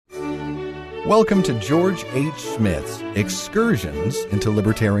Welcome to George H. Smith's Excursions into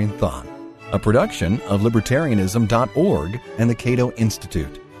Libertarian Thought, a production of Libertarianism.org and the Cato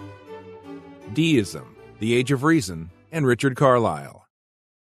Institute. Deism, the Age of Reason, and Richard Carlile.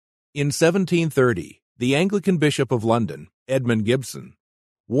 In 1730, the Anglican Bishop of London, Edmund Gibson,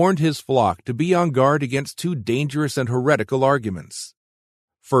 warned his flock to be on guard against two dangerous and heretical arguments.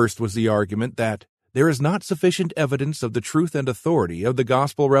 First was the argument that there is not sufficient evidence of the truth and authority of the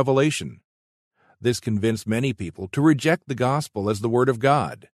gospel revelation. This convinced many people to reject the gospel as the word of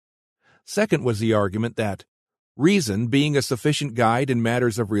God. Second was the argument that, reason being a sufficient guide in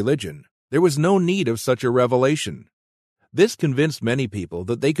matters of religion, there was no need of such a revelation. This convinced many people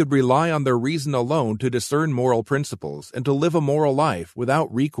that they could rely on their reason alone to discern moral principles and to live a moral life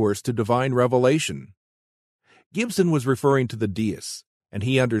without recourse to divine revelation. Gibson was referring to the deists, and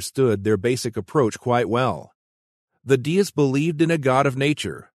he understood their basic approach quite well. The deists believed in a God of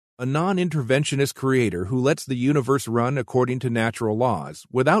nature, a non-interventionist creator who lets the universe run according to natural laws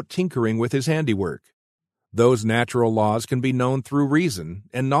without tinkering with his handiwork. Those natural laws can be known through reason,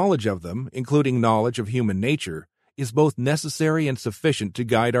 and knowledge of them, including knowledge of human nature, is both necessary and sufficient to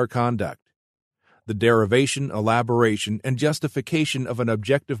guide our conduct. The derivation, elaboration, and justification of an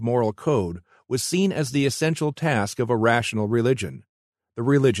objective moral code was seen as the essential task of a rational religion, the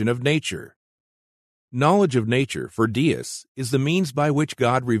religion of nature. Knowledge of nature, for deists, is the means by which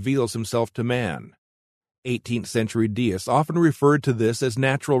God reveals himself to man. 18th century deists often referred to this as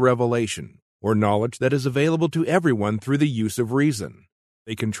natural revelation, or knowledge that is available to everyone through the use of reason.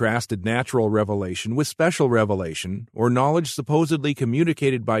 They contrasted natural revelation with special revelation, or knowledge supposedly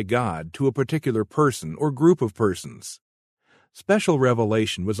communicated by God to a particular person or group of persons. Special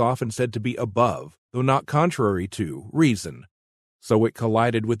revelation was often said to be above, though not contrary to, reason. So it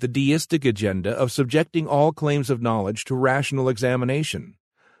collided with the deistic agenda of subjecting all claims of knowledge to rational examination.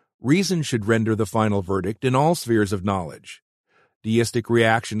 Reason should render the final verdict in all spheres of knowledge. Deistic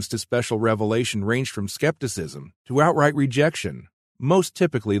reactions to special revelation ranged from skepticism to outright rejection, most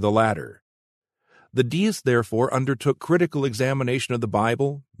typically the latter. The deists therefore undertook critical examination of the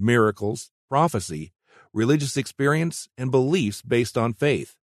Bible, miracles, prophecy, religious experience, and beliefs based on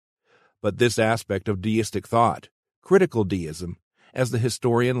faith. But this aspect of deistic thought, critical deism, as the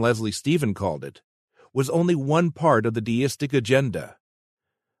historian Leslie Stephen called it, was only one part of the deistic agenda.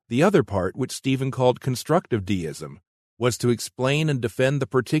 The other part, which Stephen called constructive deism, was to explain and defend the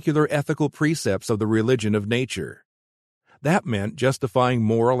particular ethical precepts of the religion of nature. That meant justifying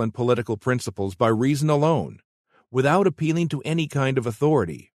moral and political principles by reason alone, without appealing to any kind of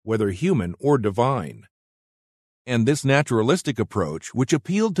authority, whether human or divine. And this naturalistic approach, which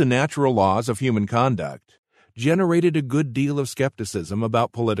appealed to natural laws of human conduct, generated a good deal of skepticism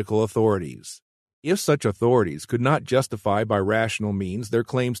about political authorities. If such authorities could not justify by rational means their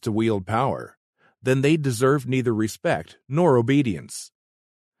claims to wield power, then they deserved neither respect nor obedience.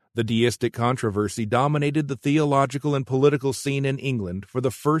 The deistic controversy dominated the theological and political scene in England for the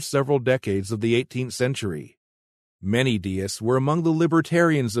first several decades of the 18th century. Many deists were among the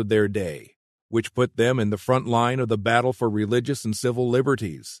libertarians of their day, which put them in the front line of the battle for religious and civil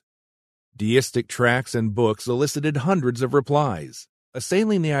liberties. Deistic tracts and books elicited hundreds of replies,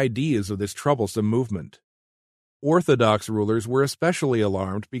 assailing the ideas of this troublesome movement. Orthodox rulers were especially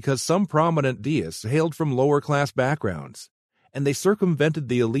alarmed because some prominent deists hailed from lower-class backgrounds, and they circumvented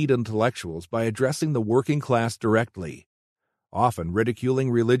the elite intellectuals by addressing the working class directly, often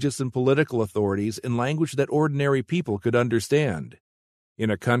ridiculing religious and political authorities in language that ordinary people could understand.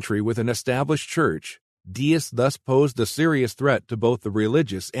 In a country with an established church, deists thus posed a serious threat to both the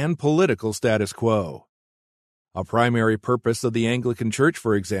religious and political status quo. A primary purpose of the Anglican Church,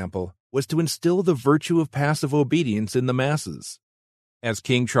 for example, was to instill the virtue of passive obedience in the masses. As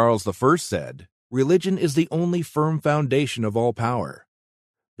King Charles I said, religion is the only firm foundation of all power.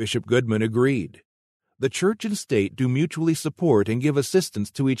 Bishop Goodman agreed. The church and state do mutually support and give assistance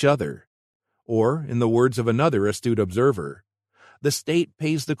to each other. Or, in the words of another astute observer, the state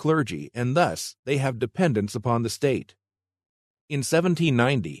pays the clergy, and thus they have dependence upon the state. In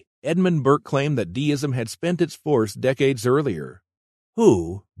 1790, Edmund Burke claimed that deism had spent its force decades earlier.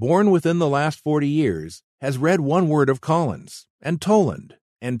 Who, born within the last 40 years, has read one word of Collins, and Toland,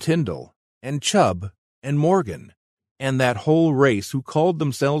 and Tyndall, and Chubb, and Morgan, and that whole race who called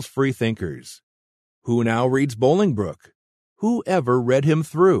themselves freethinkers? Who now reads Bolingbroke? Who ever read him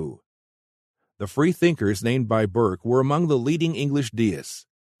through? The freethinkers named by Burke were among the leading English deists,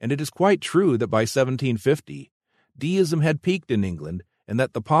 and it is quite true that by 1750, deism had peaked in England and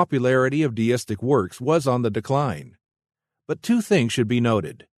that the popularity of deistic works was on the decline. But two things should be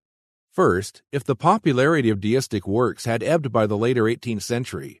noted. First, if the popularity of deistic works had ebbed by the later 18th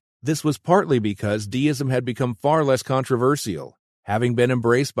century, This was partly because deism had become far less controversial, having been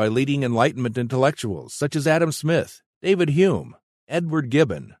embraced by leading Enlightenment intellectuals such as Adam Smith, David Hume, Edward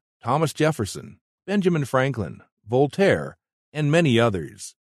Gibbon, Thomas Jefferson, Benjamin Franklin, Voltaire, and many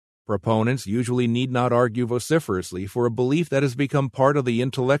others. Proponents usually need not argue vociferously for a belief that has become part of the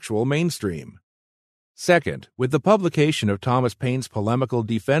intellectual mainstream. Second, with the publication of Thomas Paine's polemical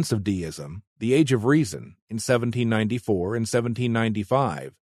defense of deism, The Age of Reason, in 1794 and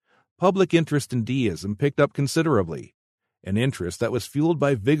 1795, public interest in deism picked up considerably, an interest that was fueled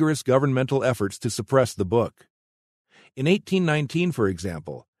by vigorous governmental efforts to suppress the book. In 1819, for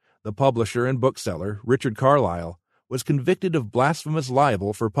example, the publisher and bookseller, Richard Carlile, was convicted of blasphemous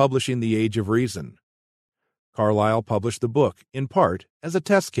libel for publishing The Age of Reason. Carlile published the book, in part, as a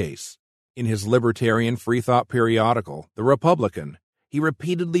test case. In his libertarian freethought periodical, The Republican, he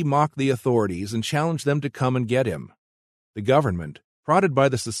repeatedly mocked the authorities and challenged them to come and get him. The government, prodded by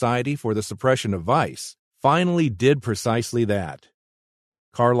the Society for the Suppression of Vice, finally did precisely that.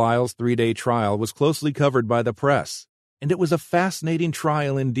 Carlyle's 3-day trial was closely covered by the press, and it was a fascinating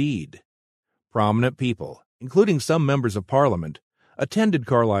trial indeed. Prominent people, including some members of Parliament, attended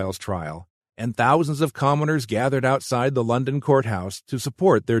Carlyle's trial, and thousands of commoners gathered outside the London courthouse to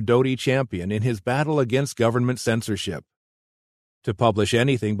support their doughty champion in his battle against government censorship. To publish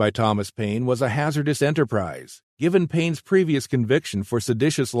anything by Thomas Paine was a hazardous enterprise, given Paine's previous conviction for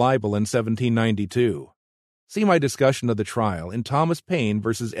seditious libel in 1792. See my discussion of the trial in Thomas Paine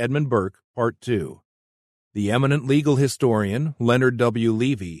versus Edmund Burke, Part 2. The eminent legal historian, Leonard W.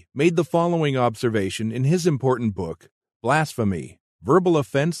 Levy, made the following observation in his important book, Blasphemy, Verbal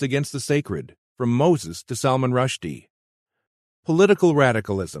Offense Against the Sacred, From Moses to Salman Rushdie. Political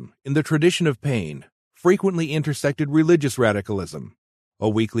radicalism, in the tradition of Paine, frequently intersected religious radicalism. A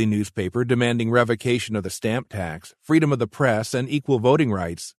weekly newspaper demanding revocation of the stamp tax, freedom of the press, and equal voting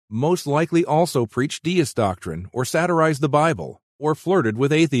rights most likely also preached deist doctrine or satirized the Bible or flirted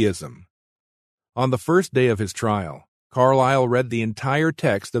with atheism. On the first day of his trial, Carlile read the entire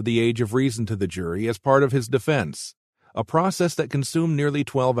text of The Age of Reason to the jury as part of his defense, a process that consumed nearly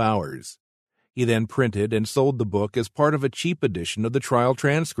 12 hours. He then printed and sold the book as part of a cheap edition of the trial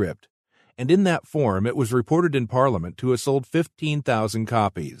transcript, and in that form it was reported in Parliament to have sold 15,000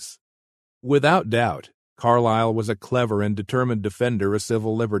 copies. Without doubt, Carlile was a clever and determined defender of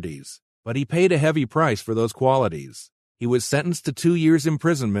civil liberties, but he paid a heavy price for those qualities. He was sentenced to 2 years'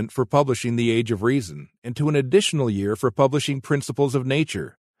 imprisonment for publishing The Age of Reason, and to an additional year for publishing Principles of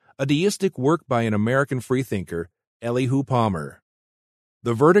Nature, a deistic work by an American freethinker, Elihu Palmer.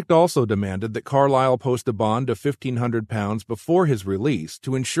 The verdict also demanded that Carlile post a bond of £1,500 before his release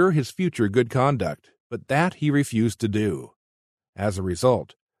to ensure his future good conduct, but that he refused to do. As a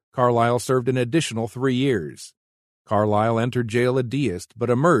result, Carlile served an additional 3 years. Carlile entered jail a deist but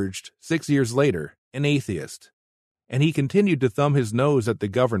emerged, 6 years later, an atheist. And he continued to thumb his nose at the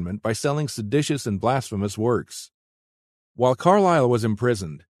government by selling seditious and blasphemous works. While Carlile was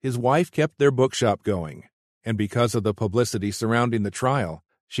imprisoned, his wife kept their bookshop going, and because of the publicity surrounding the trial,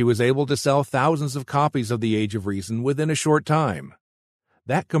 she was able to sell thousands of copies of The Age of Reason within a short time.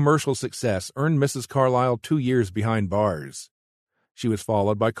 That commercial success earned Mrs. Carlile 2 years behind bars. She was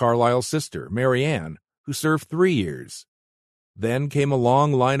followed by Carlyle's sister, Mary Ann, who served 3 years. Then came a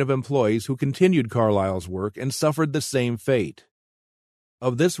long line of employees who continued Carlyle's work and suffered the same fate.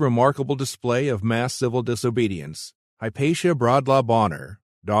 Of this remarkable display of mass civil disobedience, Hypatia Bradlaugh Bonner,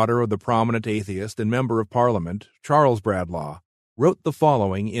 daughter of the prominent atheist and member of Parliament, Charles Bradlaugh, wrote the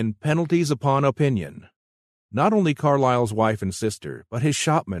following in Penalties Upon Opinion. Not only Carlyle's wife and sister, but his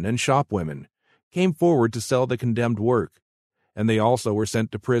shopmen and shopwomen came forward to sell the condemned work, and they also were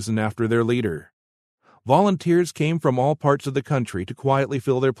sent to prison after their leader. Volunteers came from all parts of the country to quietly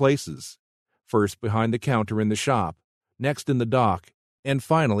fill their places, first behind the counter in the shop, next in the dock, and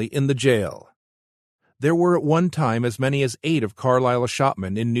finally in the jail. There were at one time as many as 8 of Carlyle's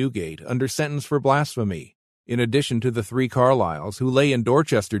shopmen in Newgate under sentence for blasphemy, in addition to the 3 Carlyles who lay in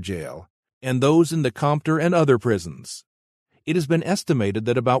Dorchester jail, and those in the Compter and other prisons. It has been estimated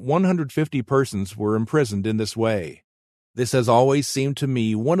that about 150 persons were imprisoned in this way. This has always seemed to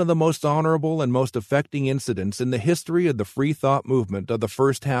me one of the most honorable and most affecting incidents in the history of the free thought movement of the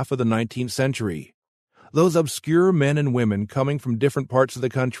first half of the 19th century. Those obscure men and women coming from different parts of the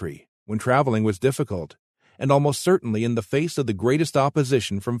country, when traveling was difficult, and almost certainly in the face of the greatest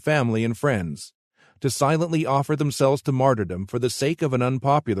opposition from family and friends, to silently offer themselves to martyrdom for the sake of an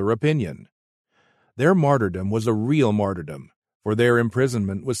unpopular opinion. Their martyrdom was a real martyrdom, for their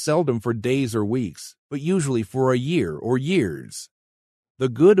imprisonment was seldom for days or weeks, but usually for a year or years. The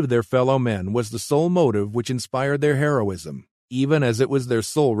good of their fellow men was the sole motive which inspired their heroism, even as it was their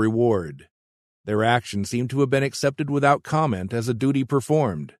sole reward. Their action seemed to have been accepted without comment as a duty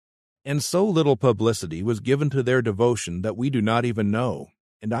performed, and so little publicity was given to their devotion that we do not even know,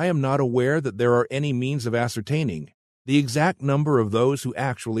 and I am not aware that there are any means of ascertaining the exact number of those who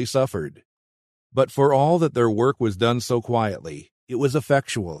actually suffered. But for all that their work was done so quietly, it was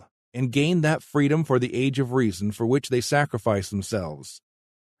effectual, and gained that freedom for the Age of Reason for which they sacrificed themselves.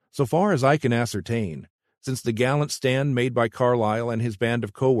 So far as I can ascertain, since the gallant stand made by Carlyle and his band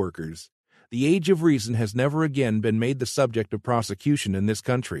of co-workers, the Age of Reason has never again been made the subject of prosecution in this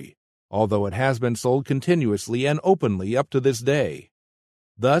country, although it has been sold continuously and openly up to this day.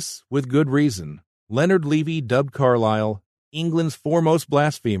 Thus, with good reason, Leonard Levy dubbed Carlyle England's foremost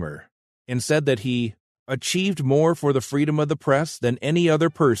blasphemer, and said that he achieved more for the freedom of the press than any other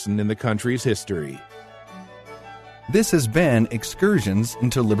person in the country's history. This has been Excursions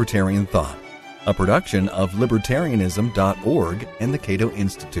into Libertarian Thought, a production of libertarianism.org and the Cato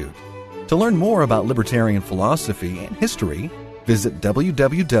Institute. To learn more about libertarian philosophy and history, visit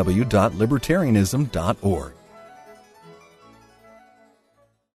www.libertarianism.org.